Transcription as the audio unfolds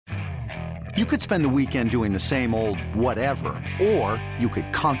You could spend the weekend doing the same old whatever, or you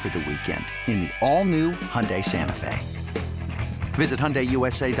could conquer the weekend in the all-new Hyundai Santa Fe. Visit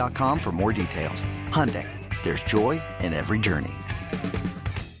HyundaiUSA.com for more details. Hyundai, there's joy in every journey.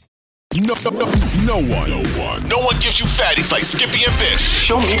 No one gives you fatties like Skippy and Bish.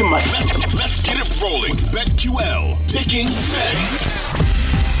 Show me the money. Let's get it rolling. BetQL, picking fatties.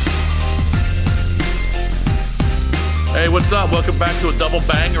 Hey, what's up? Welcome back to a double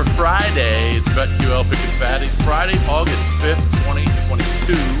banger Friday. It's BetQL Picking Fatties. Friday, August 5th,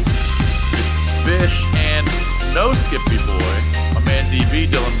 2022. It's Bish and no Skippy boy. My man DB,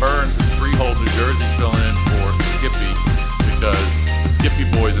 Dylan Burns in Freehold, New Jersey, filling in for Skippy because the Skippy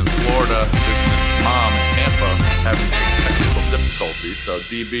boy's in Florida visiting his mom in Tampa having some technical difficulties. So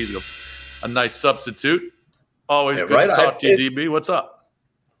DB's a nice substitute. Always good to talk to you, DB. What's up?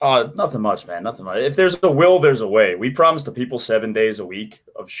 Nothing much, man. Nothing much. If there's a will, there's a way. We promised the people 7 days a week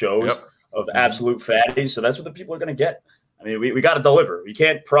of shows of absolute fatties, so that's what the people are going to get. I mean, we got to deliver. We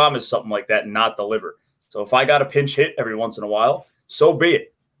can't promise something like that and not deliver. So if I got a pinch hit every once in a while, so be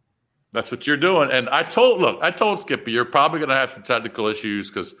it. That's what you're doing. And I told Skippy, you're probably going to have some technical issues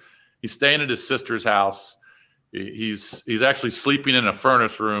because he's staying at his sister's house. He's actually sleeping in a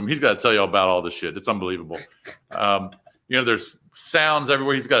furnace room. He's got to tell you about all this shit. It's unbelievable. There's sounds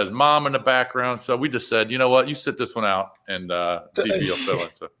everywhere. He's got his mom in the background. So we just said, you know what? You sit this one out and DB will fill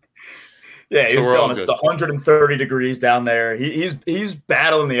it. So. Yeah, he was telling us it's 130 degrees down there. He's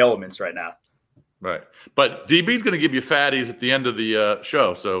battling the elements right now. Right. But DB's going to give you fatties at the end of the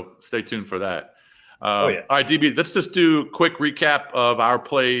show. So stay tuned for that. All right, DB, let's just do a quick recap of our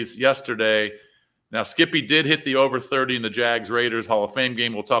plays yesterday. Now, Skippy did hit the over 30 in the Jags-Raiders Hall of Fame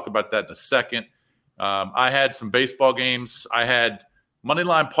game. We'll talk about that in a second. I had some baseball games. I had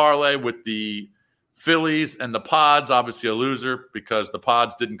moneyline parlay with the Phillies and the Pods, obviously a loser because the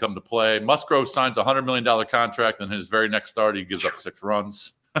Pods didn't come to play. Musgrove signs a $100 million contract, and his very next start, he gives up 6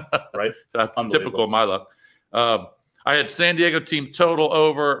 runs. Right? Typical of my luck. I had San Diego team total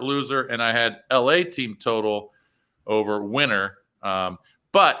over, loser, and I had LA team total over, winner.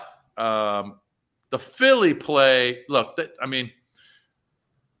 But the Philly play, look,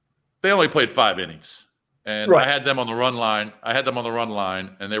 they only played 5 innings, and I had them on the run line.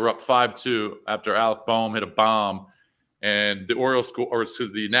 And they were up 5-2 after Alec Boehm hit a bomb, and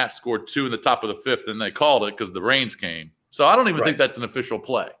the Nats scored 2 in the top of the 5th, and they called it because the rains came. So I don't even think that's an official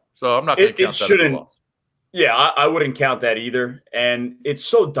play. So I'm not going to count that as a loss. Yeah, I wouldn't count that either. And it's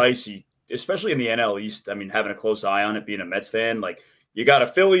so dicey, especially in the NL East. I mean, having a close eye on it, being a Mets fan, like you got a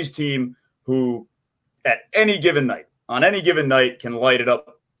Phillies team who, on any given night, can light it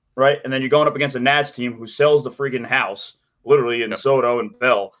up. Right. And then you're going up against a Nats team who sells the freaking house, literally in Soto and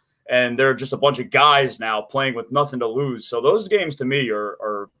Bell. And they're just a bunch of guys now playing with nothing to lose. So those games to me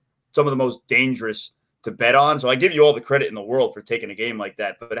are some of the most dangerous to bet on. So I give you all the credit in the world for taking a game like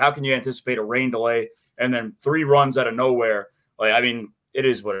that. But how can you anticipate a rain delay and then 3 runs out of nowhere? Like, I mean, it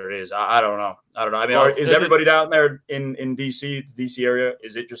is what it is. I don't know. I mean, is everybody down there in D.C., the D.C. area,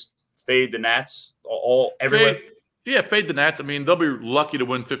 is it just fade the Nats all everywhere? Fade the Nats. I mean, they'll be lucky to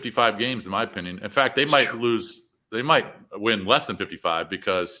win 55 games, in my opinion. In fact, they might lose. They might win less than 55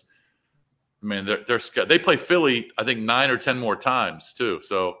 because, I mean, they play Philly, I think 9 or 10 more times too.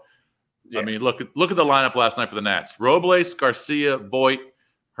 So, I mean, look at the lineup last night for the Nats: Robles, Garcia, Voit,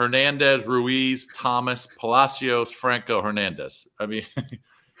 Hernandez, Ruiz, Thomas, Palacios, Franco, Hernandez. I mean.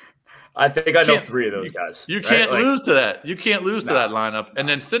 I think I know 3 of those guys. You can't lose to that. You can't lose to that lineup. And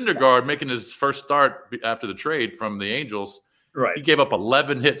then Syndergaard making his first start after the trade from the Angels. Right. He gave up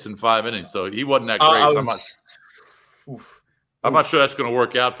 11 hits in 5 innings, so he wasn't that great. I'm not sure that's going to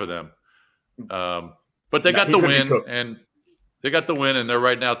work out for them. But they got the win, and they're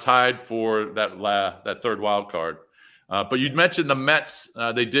right now tied for that third wild card. But you mentioned the Mets.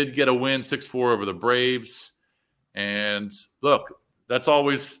 They did get a win, 6-4 over the Braves. And look. These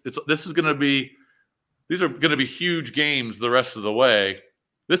are going to be huge games the rest of the way.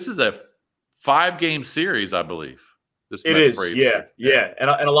 This is a 5-game series, I believe. It is, yeah. And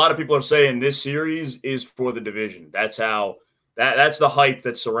a lot of people are saying this series is for the division. That's the hype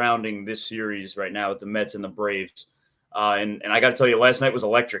that's surrounding this series right now with the Mets and the Braves. And I got to tell you, last night was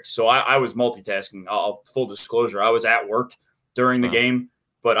electric. So I was multitasking. Full disclosure, I was at work during the game.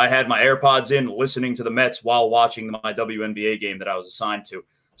 But I had my AirPods in listening to the Mets while watching my WNBA game that I was assigned to.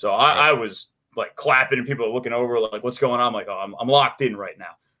 So I was like clapping and people are looking over like, what's going on? I'm like, I'm locked in right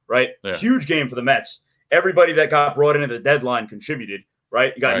now, right? Yeah. Huge game for the Mets. Everybody that got brought into the deadline contributed,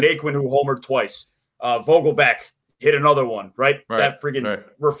 right? You got Naquin who homered twice. Vogelback hit another one, right? That freaking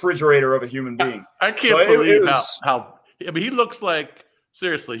refrigerator of a human being. I can't believe how – I mean, he looks like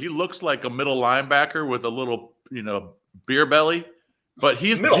seriously, he looks like a middle linebacker with a little, beer belly. But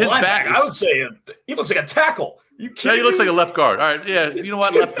his back is, I would say he looks like a tackle. You kidding he looks me? like a left guard. All right, yeah, you know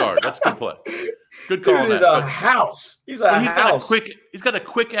what? Left guard. That's a good play. Good call on that. He's a house. He's got a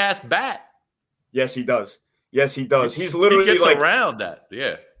quick ass bat. Yes, he does. He's literally he gets around that.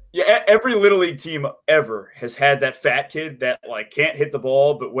 Yeah. Yeah, every Little League team ever has had that fat kid that can't hit the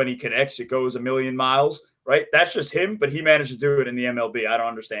ball, but when he connects, it goes a million miles. Right? That's just him, but he managed to do it in the MLB. I don't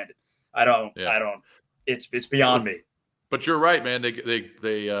understand it. I don't. It's beyond me. But you're right, man.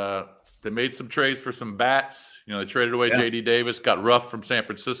 They made some trades for some bats. They traded away J.D. Davis, got Ruff from San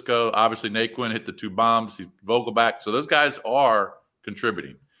Francisco. Obviously, Naquin hit the 2 bombs. He's Vogelback. So those guys are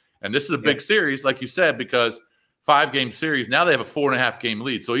contributing. And this is a big series, like you said, because 5-game series. Now they have a 4.5-game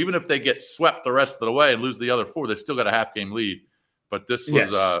lead. So even if they get swept the rest of the way and lose the other 4, they still got a half-game lead. But this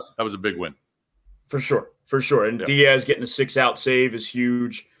was that was a big win. For sure. And Diaz getting a 6-out save is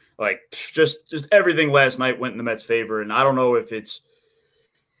huge. Just everything last night went in the Mets' favor. And I don't know if it's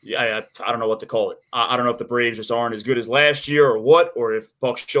I don't know what to call it. I don't know if the Braves just aren't as good as last year or what, or if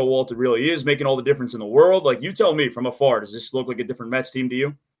Buck Showalter really is making all the difference in the world. You tell me from afar, does this look like a different Mets team to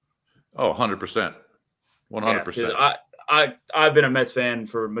you? Oh, 100%. 100%. I've been a Mets fan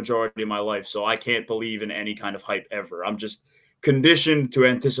for a majority of my life, so I can't believe in any kind of hype ever. I'm just conditioned to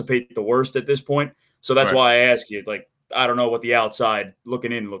anticipate the worst at this point. So that's why I ask you, I don't know what the outside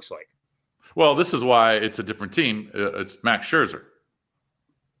looking in looks like. Well, this is why it's a different team. It's Max Scherzer.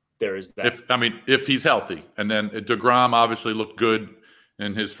 There is that. If he's healthy. And then DeGrom obviously looked good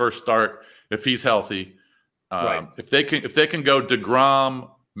in his first start. If he's healthy, if they can go DeGrom,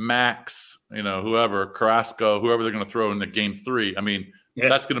 Max, whoever, Carrasco, whoever they're going to throw in the game 3.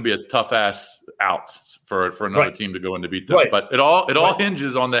 That's going to be a tough ass out for another team to go in to beat them. Right. But it all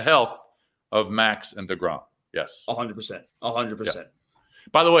hinges on the health of Max and DeGrom. Yes. 100%. 100%. Yeah.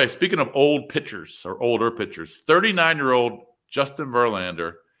 By the way, speaking of old pitchers or older pitchers, 39-year-old Justin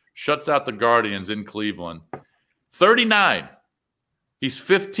Verlander shuts out the Guardians in Cleveland. 39. He's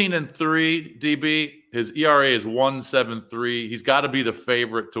 15-3, DB. His ERA is 1.73. He's got to be the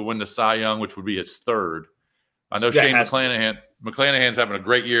favorite to win the Cy Young, which would be his 3rd. I know Shane McClanahan's having a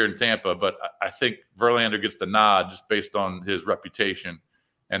great year in Tampa, but I think Verlander gets the nod just based on his reputation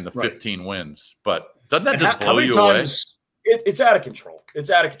and the 15 wins. But doesn't that just blow you away? It's out of control. It's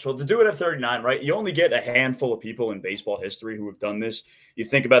out of control. To do it at 39, right? You only get a handful of people in baseball history who have done this. You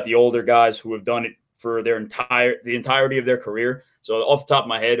think about the older guys who have done it for the entirety of their career. So off the top of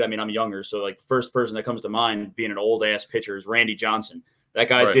my head, I'm younger. So the first person that comes to mind being an old ass pitcher is Randy Johnson. That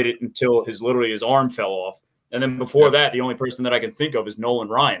guy did it until his arm fell off. And then before that, the only person that I can think of is Nolan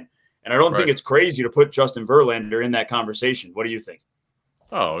Ryan. And I don't think it's crazy to put Justin Verlander in that conversation. What do you think?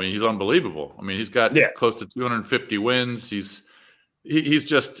 Oh, he's unbelievable. He's got close to 250 wins.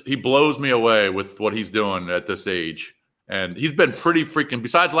 He blows me away with what he's doing at this age. And he's been pretty freaking,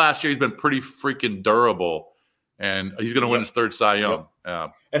 besides last year, he's been pretty freaking durable. And he's going to win his 3rd Cy Young.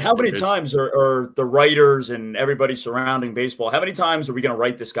 And how many times are the writers and everybody surrounding baseball, how many times are we going to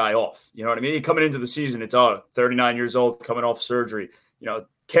write this guy off? You know what I mean? Coming into the season, it's 39 years old, coming off surgery.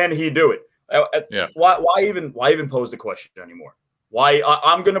 Can he do it? Why even pose the question anymore? Why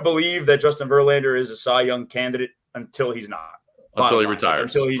I'm going to believe that Justin Verlander is a Cy Young candidate until he's not. Until he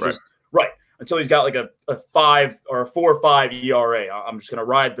retires. Until he's until he's got a 5 or a 4.5 ERA. I'm just going to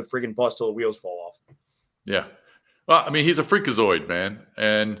ride the friggin' bus till the wheels fall off. Yeah. Well, he's a freakazoid, man.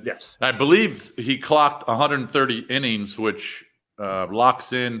 And I believe he clocked 130 innings, which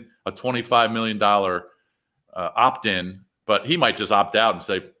locks in a $25 million opt-in. But he might just opt out and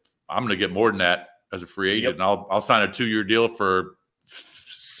say, I'm going to get more than that as a free agent. And I'll sign a 2-year deal for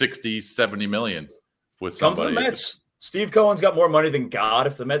 60, 70 million with somebody. Come to the Mets. Steve Cohen's got more money than God.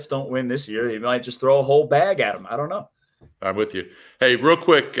 If the Mets don't win this year, he might just throw a whole bag at him. I don't know. I'm with you. Hey, real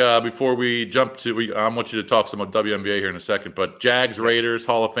quick, before we jump to I want you to talk some about WNBA here in a second, but Jags-Raiders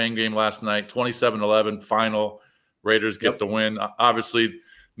Hall of Fame game last night, 27-11 final. Raiders get the win. Obviously,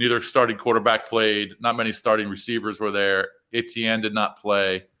 neither starting quarterback played. Not many starting receivers were there. Etienne did not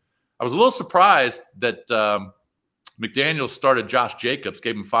play. I was a little surprised that McDaniels started Josh Jacobs,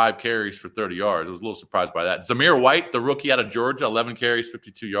 gave him 5 carries for 30 yards. I was a little surprised by that. Zamir White, the rookie out of Georgia, 11 carries,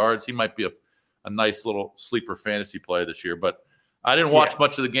 52 yards. He might be a nice little sleeper fantasy play this year. But I didn't watch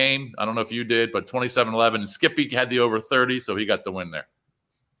much of the game. I don't know if you did, but 27-11. And Skippy had the over 30, so he got the win there.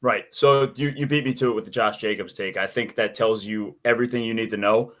 Right. So you beat me to it with the Josh Jacobs take. I think that tells you everything you need to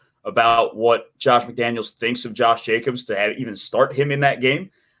know about what Josh McDaniels thinks of Josh Jacobs to even start him in that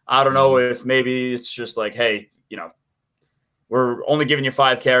game. I don't know if maybe it's just hey, we're only giving you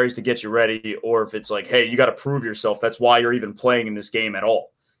 5 carries to get you ready, or if it's like, hey, you got to prove yourself. That's why you're even playing in this game at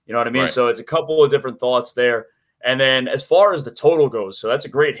all. You know what I mean? Right. So it's a couple of different thoughts there. And then as far as the total goes, so that's a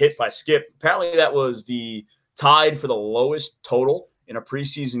great hit by Skip. Apparently that was tied for the lowest total in a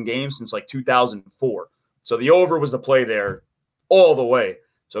preseason game since like 2004. So the over was the play there all the way.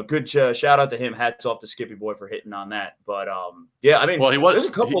 So good shout out to him. Hats off to Skippy Boy for hitting on that. But yeah, I mean, there's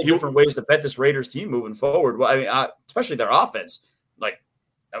a couple of different ways to bet this Raiders team moving forward. Well, I mean, especially their offense. Like,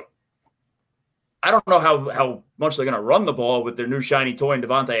 I don't know how much they're going to run the ball with their new shiny toy and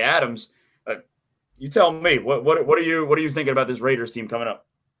Devontae Adams. You tell me, what are you thinking about this Raiders team coming up?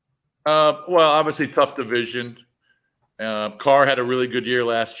 Well, obviously tough division. Carr had a really good year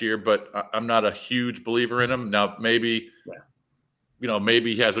last year, but I'm not a huge believer in him. Now, maybe,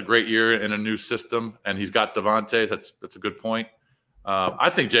 maybe he has a great year in a new system, and he's got Devontae. That's a good point. I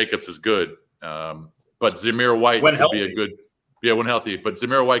think Jacobs is good, but Zamir White could be a good. Yeah, when healthy, but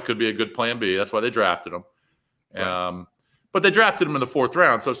Zamir White could be a good plan B. That's why they drafted him. Right. But they drafted him in the 4th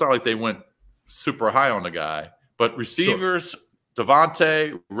round, so it's not like they went super high on the guy. But receivers,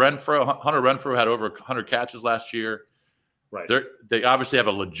 Devontae, Hunter Renfrow had over 100 catches last year. Right. They obviously have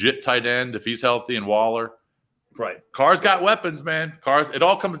a legit tight end if he's healthy, and Waller. Right. Carr's got weapons, man. It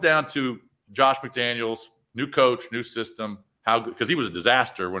all comes down to Josh McDaniels, new coach, new system. Because he was a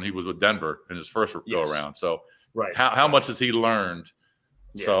disaster when he was with Denver in his first go around. So how much has he learned?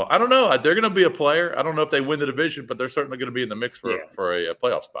 Yeah. So I don't know. They're going to be a player. I don't know if they win the division, but they're certainly going to be in the mix for a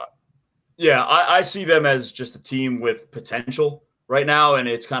playoff spot. Yeah, I see them as just a team with potential right now, and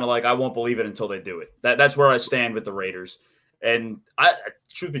it's kind of like I won't believe it until they do it. That's where I stand with the Raiders. And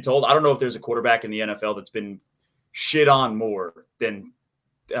truth be told, I don't know if there's a quarterback in the NFL that's been shit on more than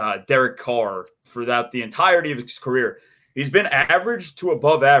Derek Carr throughout the entirety of his career. He's been average to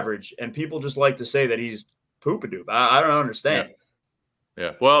above average, and people just like to say that he's poop-a-doop. I don't understand.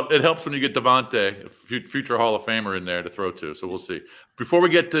 Yeah, well, it helps when you get Devontae, a future Hall of Famer, in there to throw to. So we'll see. Before we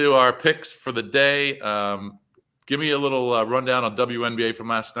get to our picks for the day, give me a little rundown on WNBA from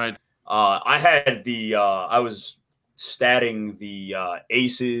last night. I was statting the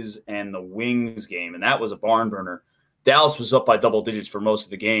Aces and the Wings game, and that was a barn burner. Dallas was up by double digits for most of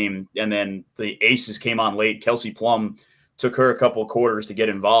the game, and then the Aces came on late. Kelsey Plum took her a couple of quarters to get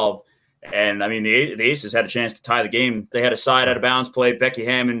involved. And, I mean, the Aces had a chance to tie the game. They had a side out-of-bounds play. Becky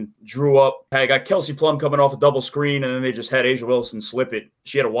Hammond drew up. I got Kelsey Plum coming off a double screen, and then they just had Asia Wilson slip it.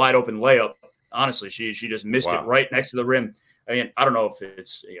 She had a wide-open layup. Honestly, she just missed it right next to the rim. I mean, I don't know if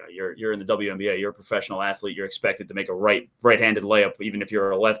it's you're in the WNBA. You're a professional athlete. You're expected to make a right-handed layup, even if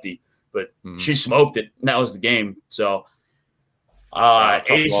you're a lefty. But she smoked it. And that was the game. So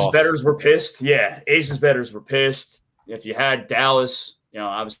Aces bettors were pissed. Yeah, Aces bettors were pissed. If you had Dallas –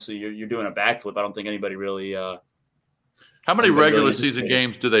 obviously you're doing a backflip. I don't think anybody really. How many regular season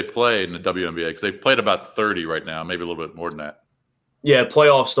games do they play in the WNBA? Because they've played about 30 right now, maybe a little bit more than that. Yeah,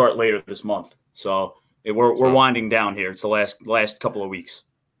 playoffs start later this month, so we're winding down here. It's the last couple of weeks.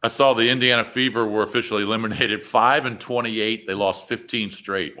 I saw the Indiana Fever were officially eliminated 5-28. They lost 15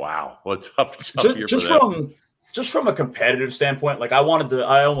 straight. Wow, what a tough year for them. Just from a competitive standpoint, like I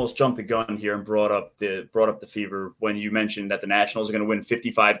almost jumped the gun here and brought up the Fever when you mentioned that the Nationals are going to win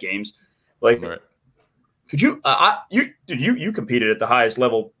 55 games. Like, could you? You competed at the highest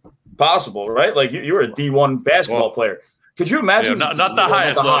level possible, right? Like you were a D1 basketball player. Could you imagine? Yeah, not the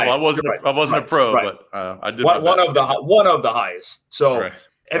highest level. I wasn't a pro, but I did one of the highest. So,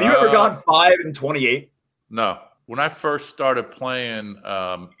 have you ever gone 5-28? No. When I first started playing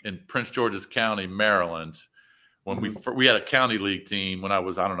in Prince George's County, Maryland. When we had a county league team when I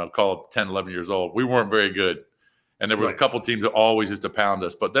was, call it 10, 11 years old. We weren't very good. And there was a couple teams that always used to pound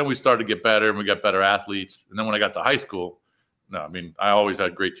us. But then we started to get better, and we got better athletes. And then when I got to high school, I always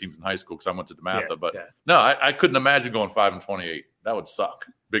had great teams in high school because I went to DeMatha. I couldn't imagine going 5-28. That would suck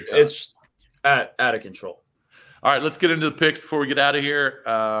big time. It's out of control. All right, let's get into the picks before we get out of here.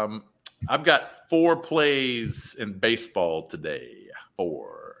 I've got 4 plays in baseball today.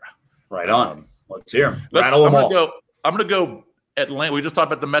 4. Right on. Let's hear them. I'm going to go Atlanta. We just talked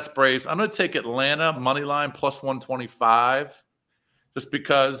about the Mets Braves. I'm going to take Atlanta money line plus 125 just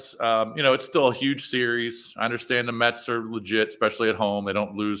because, it's still a huge series. I understand the Mets are legit, especially at home. They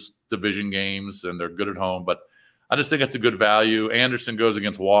don't lose division games, and they're good at home. But I just think it's a good value. Anderson goes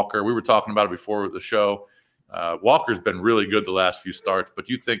against Walker. We were talking about it before the show. Walker's been really good the last few starts, but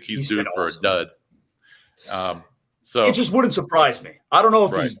you think he's due for a dud. So it just wouldn't surprise me. I don't know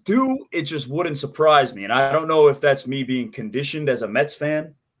if he's due. It just wouldn't surprise me. And I don't know if that's me being conditioned as a Mets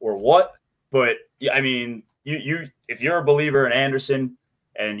fan or what. But, I mean, you if you're a believer in Anderson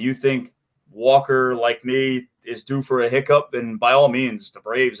and you think Walker, like me, is due for a hiccup, then by all means, the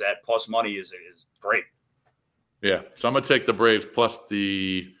Braves at plus money is great. Yeah, so I'm going to take the Braves plus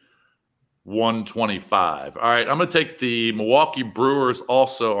the 125. All right, I'm going to take the Milwaukee Brewers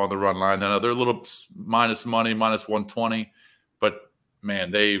also on the run line. I know they're a little minus money, minus 120, but, man,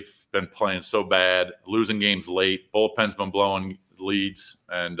 they've been playing so bad, losing games late. Bullpen's been blowing leads,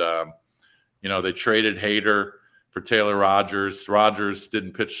 and, they traded Hader for Taylor Rogers. Rogers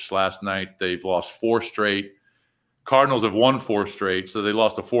didn't pitch last night. They've lost 4 straight. Cardinals have won 4 straight, so they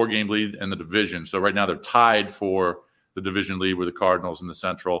lost a 4-game lead in the division. So right now they're tied for the division lead with the Cardinals in the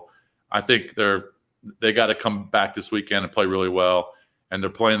Central. I think they got to come back this weekend and play really well, and they're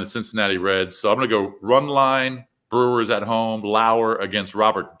playing the Cincinnati Reds. So I'm going to go run line, Brewers at home, Lauer against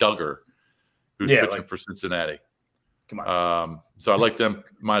Robert Duggar, who's pitching for Cincinnati. Come on. So I like them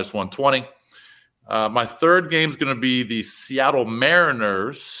minus 120. My third game is going to be the Seattle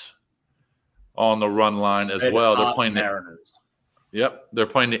Mariners on the run line as well. They're playing the Mariners. Yep, they're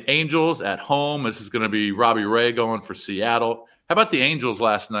playing the Angels at home. This is going to be Robbie Ray going for Seattle. How about the Angels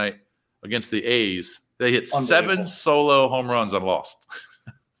last night against the A's? They hit 7 solo home runs unlost.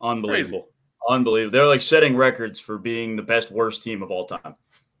 Unbelievable. Unbelievable. They're like setting records for being the best worst team of all time.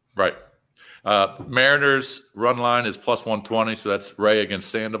 Right. Mariners run line is plus 120, so that's Ray against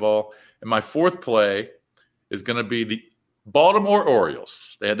Sandoval. And my fourth play is going to be the Baltimore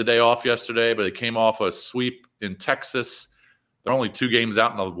Orioles. They had the day off yesterday, but they came off a sweep in Texas. They're only 2 games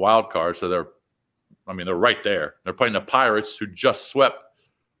out in the wild card, so they're right there. They're playing the Pirates, who just swept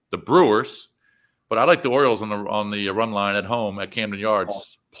the Brewers. But I like the Orioles on the run line at home at Camden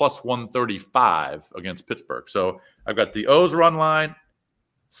Yards, plus 135 against Pittsburgh. So I've got the O's run line,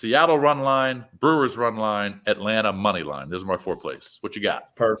 Seattle run line, Brewers run line, Atlanta money line. Those are my 4 plays. What you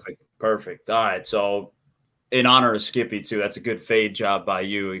got? Perfect. All right, so in honor of Skippy, too, that's a good fade job by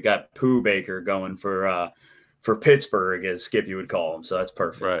you. You got Pooh Baker going for Pittsburgh, as Skippy would call him, so that's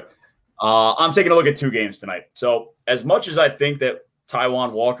perfect. Right. I'm taking a look at 2 games tonight. So as much as I think that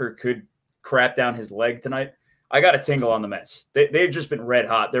Taijuan Walker could crap down his leg tonight, I got a tingle on the Mets. They've just been red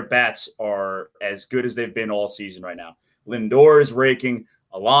hot. Their bats are as good as they've been all season right now. Lindor is raking.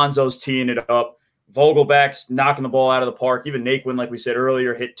 Alonso's teeing it up. Vogelback's knocking the ball out of the park. Even Naquin, like we said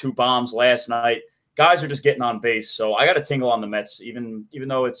earlier, hit 2 bombs last night. Guys are just getting on base. So I got a tingle on the Mets, even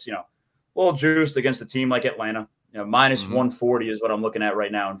though it's, a little juiced against a team like Atlanta. Minus 140 is what I'm looking at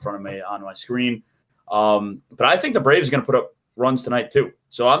right now in front of me on my screen. But I think the Braves are going to put up runs tonight too.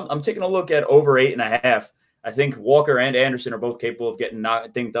 So I'm taking a look at over 8.5. I think Walker and Anderson are both capable of getting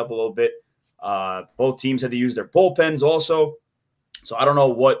dinged up a little bit. Both teams had to use their bullpens also. So I don't know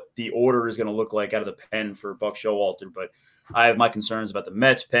what the order is going to look like out of the pen for Buck Showalter, but I have my concerns about the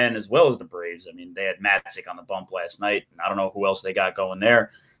Mets pen as well as the Braves. I mean, they had Matzik on the bump last night, and I don't know who else they got going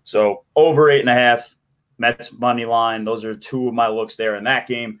there. So over 8.5, Mets money line. Those are 2 of my looks there in that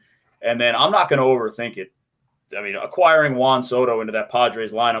game. And then I'm not going to overthink it. I mean, acquiring Juan Soto into that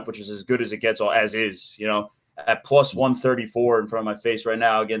Padres lineup, which is as good as it gets as is, at plus 134 in front of my face right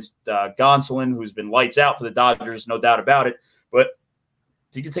now against Gonsolin, who's been lights out for the Dodgers, no doubt about it. But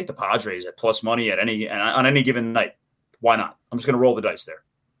you can take the Padres at plus money on any given night. Why not? I'm just going to roll the dice there.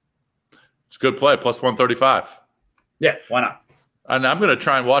 It's a good play, plus 135. Yeah, why not? And I'm going to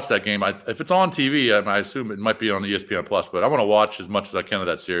try and watch that game. If it's on TV, I assume it might be on ESPN Plus, but I want to watch as much as I can of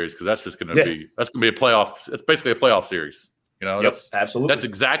that series because that's just going to be a playoff. It's basically a playoff series. Absolutely. That's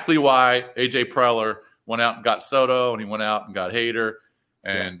exactly why AJ Preller went out and got Soto, and he went out and got Hader,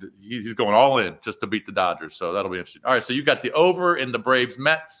 and he's going all in just to beat the Dodgers. So that'll be interesting. All right, so you got the over in the Braves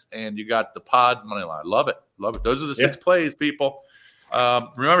Mets, and you got the Pods money line. Love it. Those are the 6 plays, people.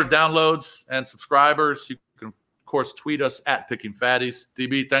 Remember, downloads and subscribers. You can, of course, tweet us at Picking Fatties.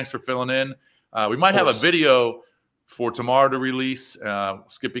 DB, thanks for filling in. We might have a video for tomorrow to release.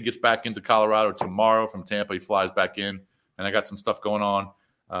 Skippy gets back into Colorado tomorrow from Tampa. He flies back in, and I got some stuff going on.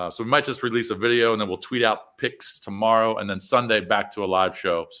 So we might just release a video, and then we'll tweet out picks tomorrow, and then Sunday back to a live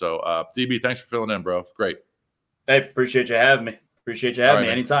show. So, DB, thanks for filling in, bro. It's great. Hey, appreciate you having me. Appreciate you having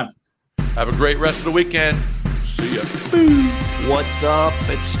me anytime. Have a great rest of the weekend. See ya. What's up?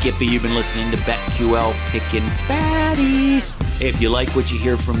 It's Skippy. You've been listening to BetQL Pickin' Fatties. Hey, if you like what you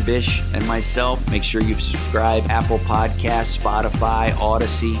hear from Bish and myself, make sure you subscribe. Apple Podcasts, Spotify,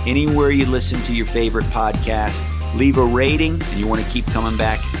 Odyssey, anywhere you listen to your favorite podcast. Leave a rating, and you want to keep coming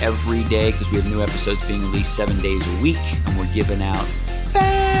back every day because we have new episodes being released 7 days a week, and we're giving out